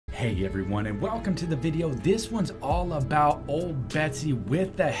Hey everyone, and welcome to the video. This one's all about Ol Betsy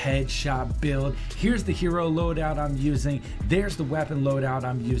with the headshot build. Here's the hero loadout I'm using. There's the weapon loadout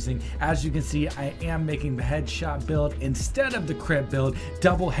I'm using. As you can see, I am making the headshot build instead of the crit build.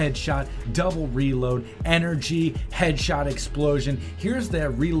 Double headshot, double reload, energy, headshot explosion. Here's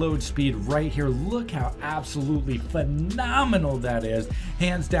the reload speed right here. Look how absolutely phenomenal that is.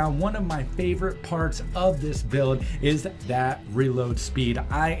 Hands down, one of my favorite parts of this build is that reload speed.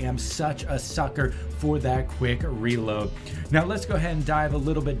 I am such a sucker for that quick reload. Now let's go ahead and dive a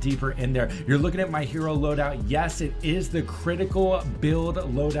little bit deeper in there. You're looking at my hero loadout. Yes, it is the critical build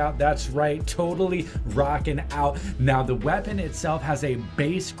loadout. That's right, totally rocking out. Now the weapon itself has a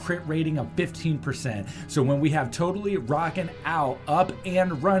base crit rating of 15%. So when we have totally rocking out, up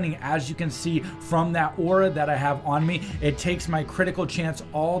and running, as you can see from that aura that I have on me, it takes my critical chance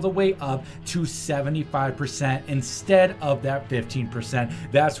all the way up to 75% instead of that 15%.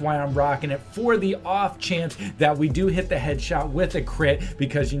 That's why I'm rocking it for the off chance that we do hit the headshot with a crit,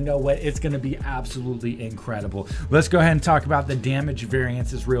 because you know what, it's going to be absolutely incredible. Let's go ahead and talk about the damage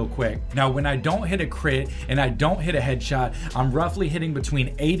variances real quick. Now when I don't hit a crit and I don't hit a headshot, I'm roughly hitting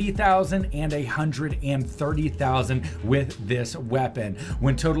between 80,000 and 130,000 with this weapon.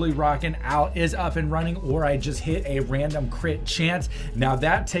 When totally rocking out is up and running, or I just hit a random crit chance, now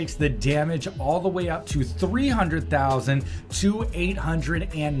that takes the damage all the way up to 300,000 to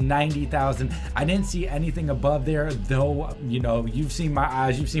 890,000. I didn't see anything above there, though. You know, you've seen my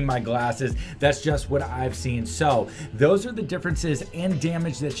eyes, you've seen my glasses. That's just what I've seen. So those are the differences in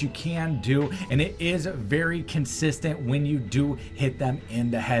damage that you can do, and it is very consistent when you do hit them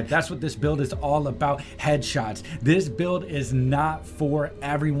in the head. That's what this build is all about, headshots. This build is not for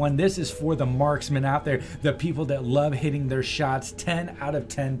everyone. This is for the marksmen out there, the people that love hitting their shots 10 out of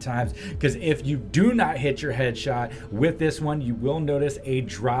 10 times, because if you do not hit your headshot with this one, you will notice a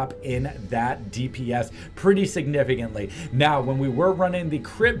drop in that DPS pretty significantly. Now when we were running the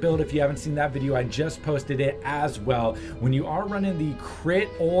crit build, if you haven't seen that video, I just posted it as well. When you are running the crit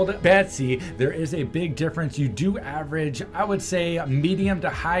Ol Betsy, there is a big difference. You do average, I would say, medium to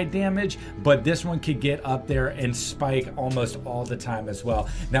high damage, but this one could get up there and spike almost all the time as well.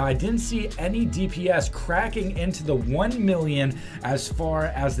 Now I didn't see any DPS cracking into the 1 million as far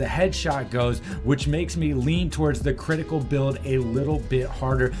as the headshot goes, which makes me lean towards the critical build a little bit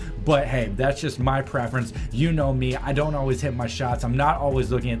harder. But hey, that's just my preference. You know me, I don't always hit my shots. I'm not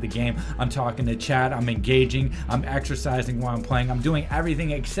always looking at the game. I'm talking to chat, I'm engaging, I'm exercising while I'm playing. I'm doing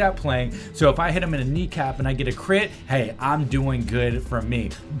everything except playing. So if I hit him in a kneecap and I get a crit, hey, I'm doing good for me.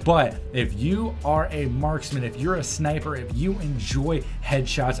 But if you are a marksman, if you're a sniper, if you enjoy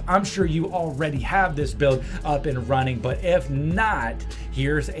headshots, I'm sure you already have this build up and running. But if not,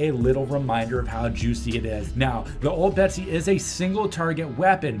 here's a little reminder of how juicy it is. Now, the Ol Betsy is a single target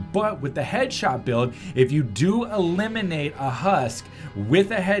weapon, but with the headshot build, if you do eliminate a Husk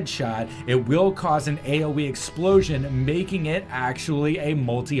with a headshot, it will cause an AoE explosion, making it actually a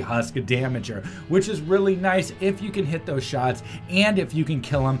multi-Husk damager, which is really nice if you can hit those shots and if you can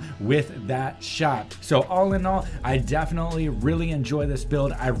kill them with that shot. So all in all, I definitely really enjoy this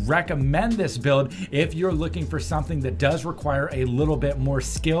build. I recommend this build if you're looking for something that does require a little bit more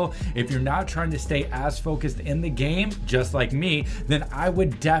skill. If you're not trying to stay as focused in the game, just like me, then I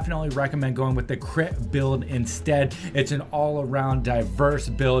would definitely recommend going with the crit build instead. It's an all-around diverse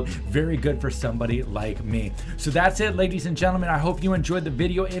build, very good for somebody like me. So that's it, ladies and gentlemen. I hope you enjoyed the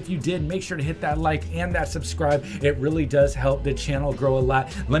video. If you did, make sure to hit that like and that subscribe. It really does help the channel grow a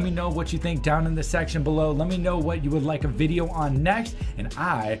lot. Let me know what you think down in the section below. Let me know what you would like a video on next, and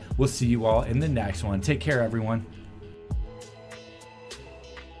I will see you all in the next one. Take care, everyone.